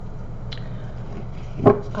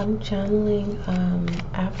I'm channeling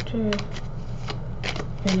after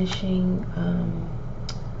finishing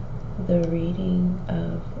the reading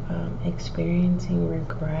of experiencing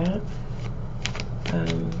regret.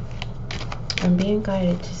 I'm being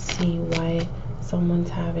guided to see why someone's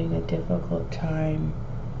having a difficult time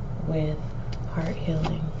with heart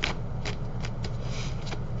healing.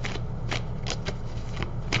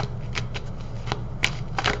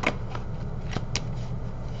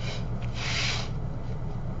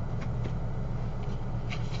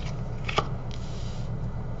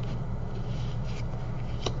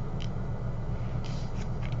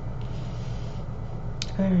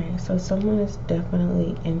 Alright, so someone is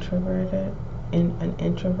definitely introverted and an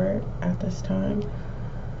introvert at this time.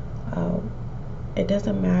 It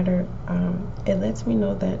doesn't matter. It lets me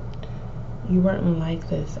know that you weren't like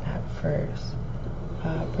this at first,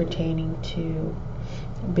 pertaining to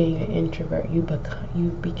being an introvert. You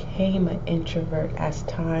became an introvert as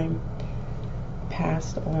time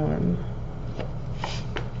passed on,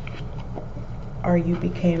 or you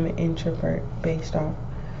became an introvert based off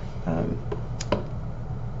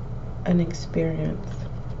an experience.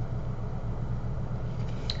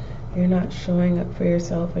 You're not showing up for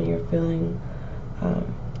yourself, and you're feeling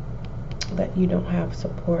that you don't have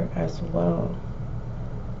support as well.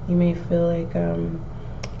 You may feel like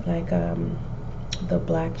the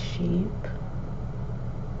black sheep.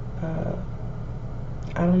 I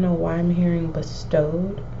don't know why I'm hearing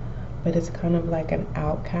bestowed, but it's kind of like an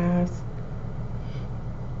outcast.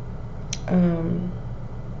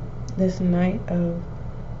 This Knight of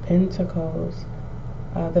Pentacles,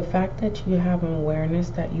 the fact that you have an awareness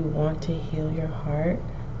that you want to heal your heart,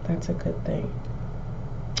 that's a good thing.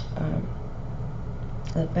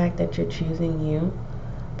 The fact that you're choosing you,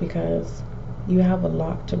 because you have a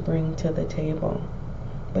lot to bring to the table,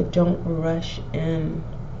 but don't rush in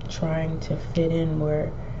trying to fit in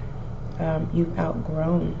where you've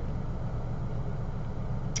outgrown.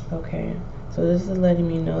 Okay, so this is letting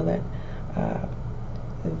me know that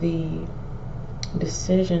the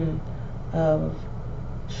decision of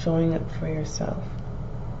showing up for yourself,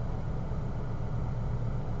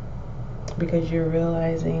 because you're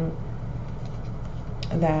realizing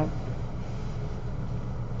that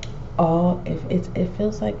it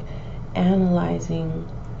feels like analyzing,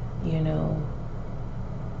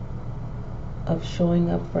 of showing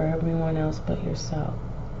up for everyone else but yourself.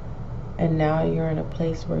 And now you're in a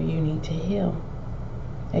place where you need to heal,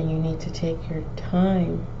 and you need to take your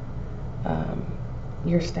time.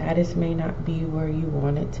 Your status may not be where you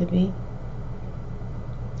want it to be,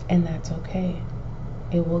 and that's okay.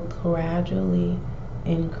 It will gradually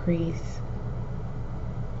increase,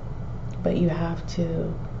 but you have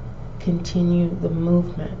to continue the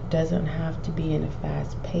movement. Doesn't have to be in a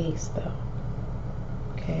fast pace though.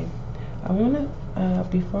 Okay, I want to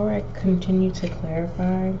before I continue to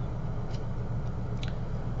clarify,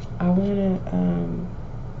 I want to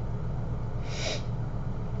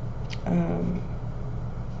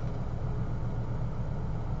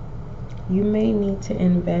you may need to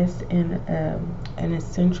invest in an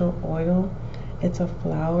essential oil. It's a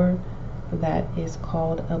flower that is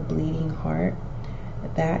called a bleeding heart.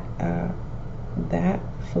 That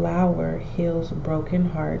flower heals broken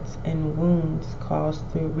hearts and wounds caused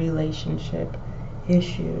through relationship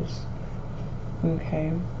issues.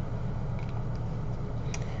 Okay.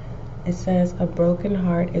 It says a broken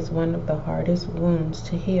heart is one of the hardest wounds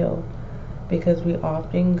to heal, because we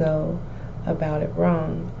often go about it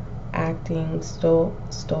wrong, acting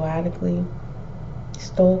stoically,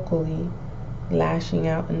 lashing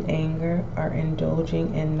out in anger, or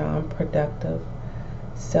indulging in non-productive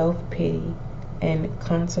self-pity, and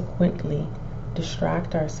consequently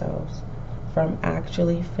distract ourselves from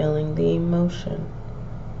actually feeling the emotion.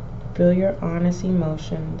 Feel your honest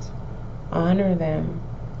emotions, honor them,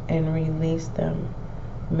 and release them,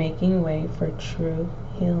 making way for true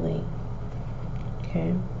healing.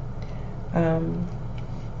 Okay.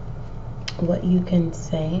 What you can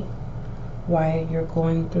say while you're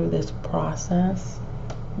going through this process,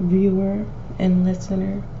 viewer and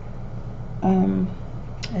listener,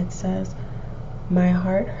 it says, my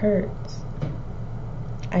heart hurts.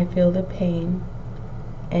 I feel the pain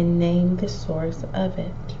and name the source of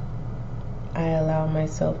it. I allow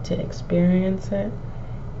myself to experience it,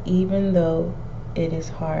 even though it is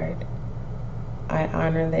hard. I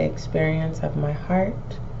honor the experience of my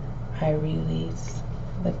heart. I release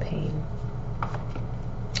the pain.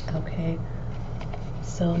 Okay,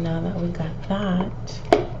 so now that we got that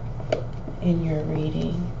in your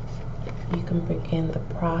reading, you can begin the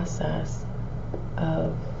process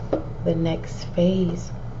of the next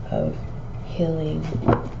phase of healing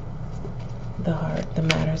the heart, the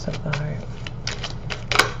matters of the heart.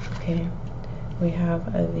 Okay, we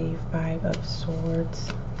have the Five of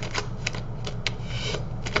Swords.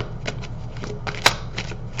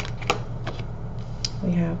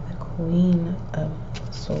 We have the Queen of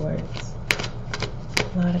Swords.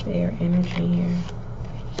 A lot of air energy here.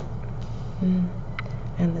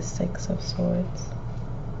 And the Six of Swords.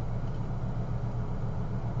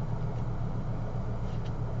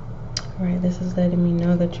 Alright, this is letting me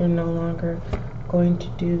know that you're no longer going to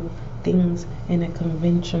do things in a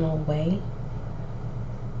conventional way.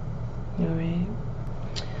 Alright.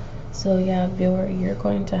 So yeah, viewer, you're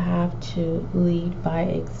going to have to lead by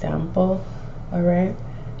example. Alright.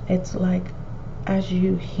 It's like as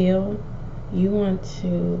you heal, you want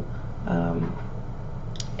to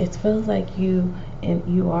it feels like you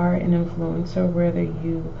are an influencer, whether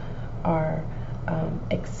you are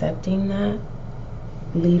accepting that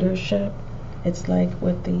leadership. It's like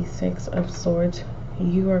with the Six of Swords,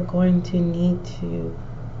 you are going to need to,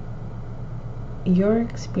 your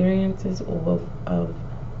experiences of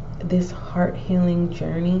this heart healing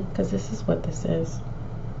journey, because this is what this is,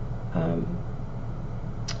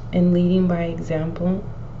 and leading by example.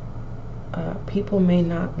 People may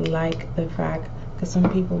not like the fact, because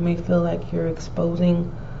some people may feel like you're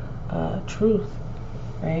exposing truth,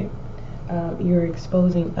 right? You're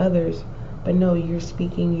exposing others, but no, you're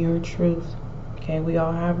speaking your truth. Okay, we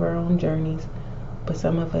all have our own journeys, but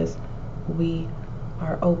some of us, we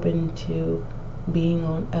are open to being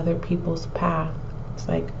on other people's path. It's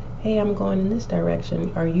like, hey, I'm going in this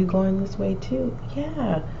direction. Are you going this way too?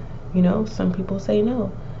 Yeah. You know, some people say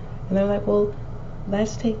no. And they're like, well,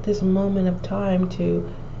 let's take this moment of time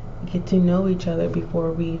to get to know each other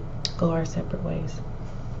before we go our separate ways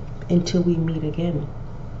until we meet again.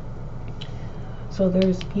 So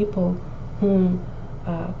there's people whom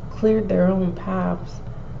cleared their own paths,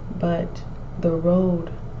 but the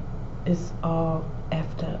road is all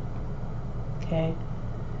effed up. Okay?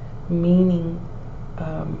 Meaning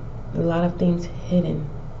a lot of things hidden.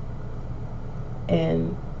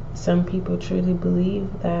 And some people truly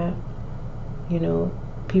believe that, you know,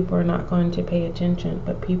 people are not going to pay attention,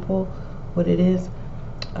 but people, what it is,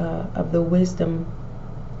 of the wisdom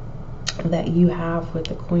that you have with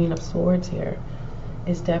the Queen of Swords here,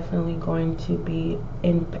 is definitely going to be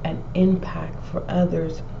an impact for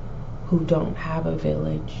others who don't have a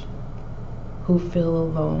village, who feel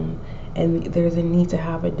alone. And there's a need to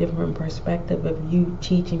have a different perspective of you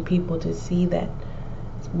teaching people to see that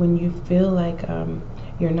when you feel like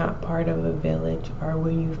you're not part of a village, or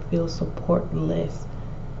when you feel supportless,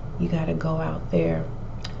 you got to go out there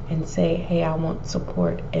and say, hey, I want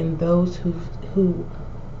support. And those who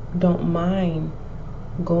don't mind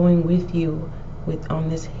going with you on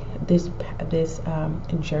this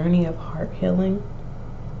journey of heart healing,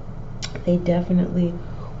 they definitely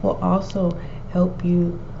will also help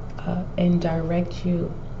you and direct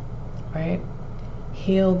you, right?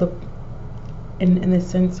 Heal in the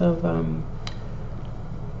sense of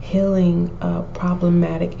healing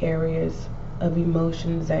problematic areas of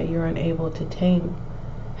emotions that you're unable to tame,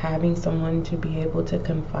 having someone to be able to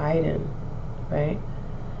confide in, right?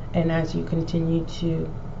 And as you continue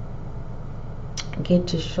to get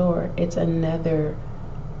to shore, it's another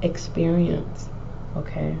experience,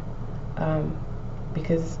 okay?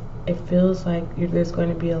 Because it feels like there's going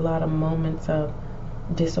to be a lot of moments of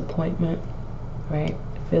disappointment, right?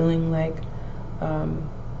 Feeling like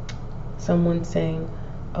someone saying,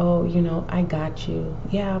 oh, you know, I got you.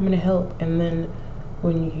 Yeah, I'm going to help. And then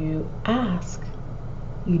when you ask,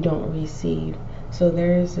 you don't receive. So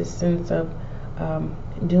there is this sense of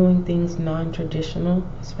doing things non-traditional,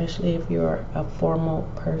 especially if you're a formal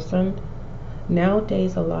person.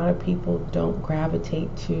 Nowadays, a lot of people don't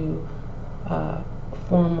gravitate to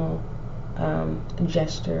formal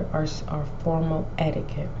gesture or formal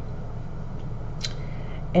etiquette.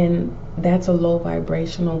 And that's a low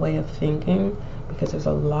vibrational way of thinking, because there's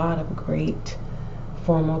a lot of great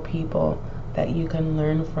formal people that you can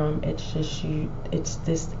learn from. It's just it's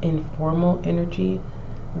this informal energy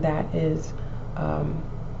that is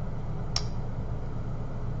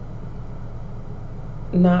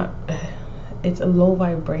not, it's a low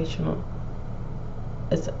vibrational,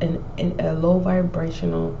 it's a low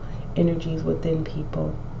vibrational energies within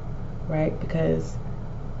people, right? Because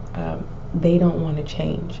they don't want to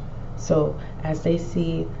change. So as they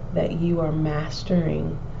see that you are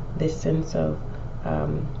mastering this sense of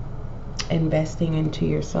investing into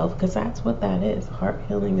yourself, because that's what that is. Heart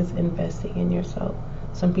healing is investing in yourself.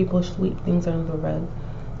 Some people sweep things under the rug.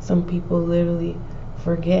 Some people literally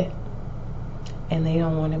forget, and they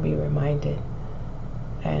don't want to be reminded.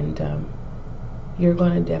 And you're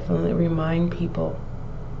going to definitely remind people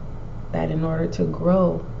that in order to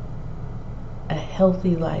grow a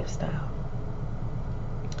healthy lifestyle,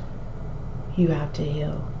 you have to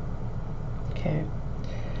heal. Okay.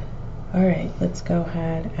 All right, let's go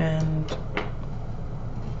ahead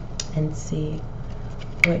and see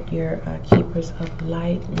what your keepers of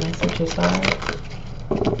light messages are.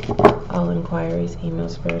 All inquiries, email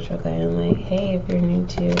spiritual guide and light. Hey, if you're new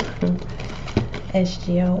to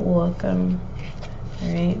SGL, welcome. All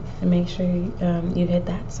right, and make sure you hit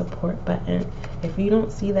that support button. If you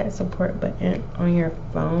don't see that support button on your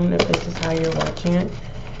phone, if this is how you're watching it,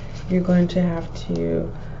 you're going to have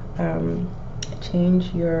to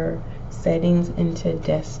change your settings into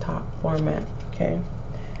desktop format. Okay.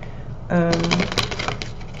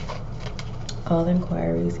 All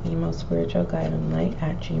inquiries, email spiritual guide and light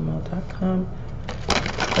at gmail.com.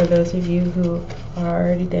 For those of you who are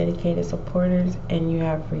already dedicated supporters and you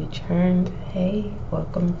have returned, hey,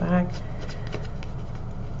 welcome back.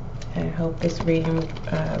 I hope this reading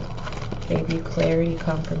gave you clarity,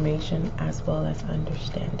 confirmation, as well as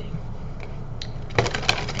understanding.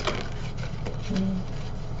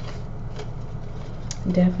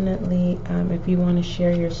 Definitely, if you want to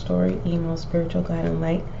share your story, email spiritual guide and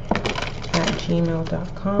light at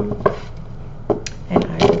gmail.com, and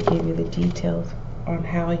I will give you the details on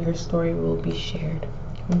how your story will be shared.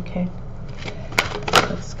 Okay,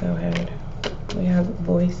 let's go ahead. We have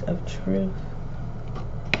Voice of Truth.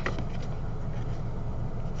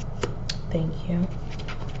 Thank you.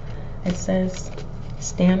 It says,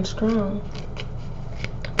 stand strong,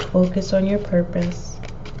 focus on your purpose,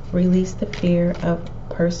 release the fear of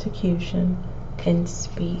persecution, and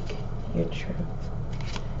speak your truth.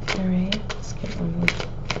 All right, let's get one more.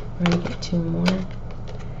 We're going to get two more.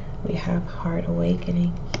 We have Heart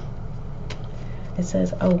Awakening. It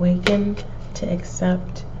says, awaken to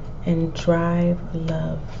accept and drive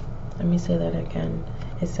love. Let me say that again.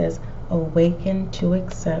 It says, awaken to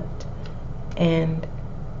accept and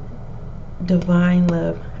divine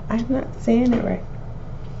love. I'm not saying it right.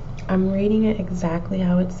 I'm reading it exactly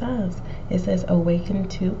how it says. It says, awaken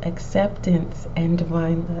to acceptance and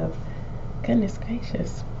divine love. Goodness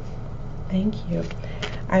gracious. Thank you.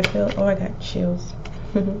 I feel, oh, I got chills.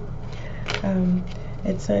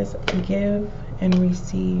 It says, give and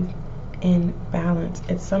receive in balance.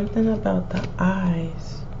 It's something about the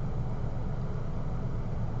eyes.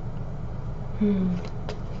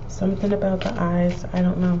 Something about the eyes. I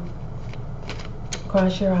don't know.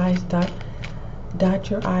 Cross your eyes, dot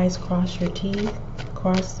your I's, cross your T's.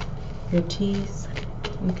 Cross your T's.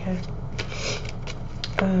 Okay.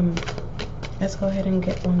 Let's go ahead and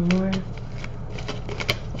get one more.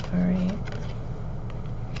 All right.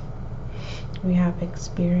 We have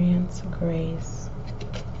experience grace.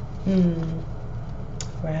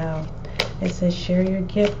 Wow. It says, share your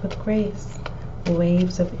gift with grace.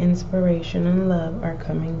 Waves of inspiration and love are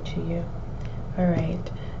coming to you. All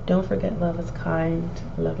right. Don't forget, love is kind,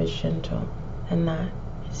 love is gentle, and that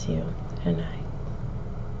is you and I.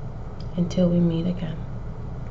 Until we meet again.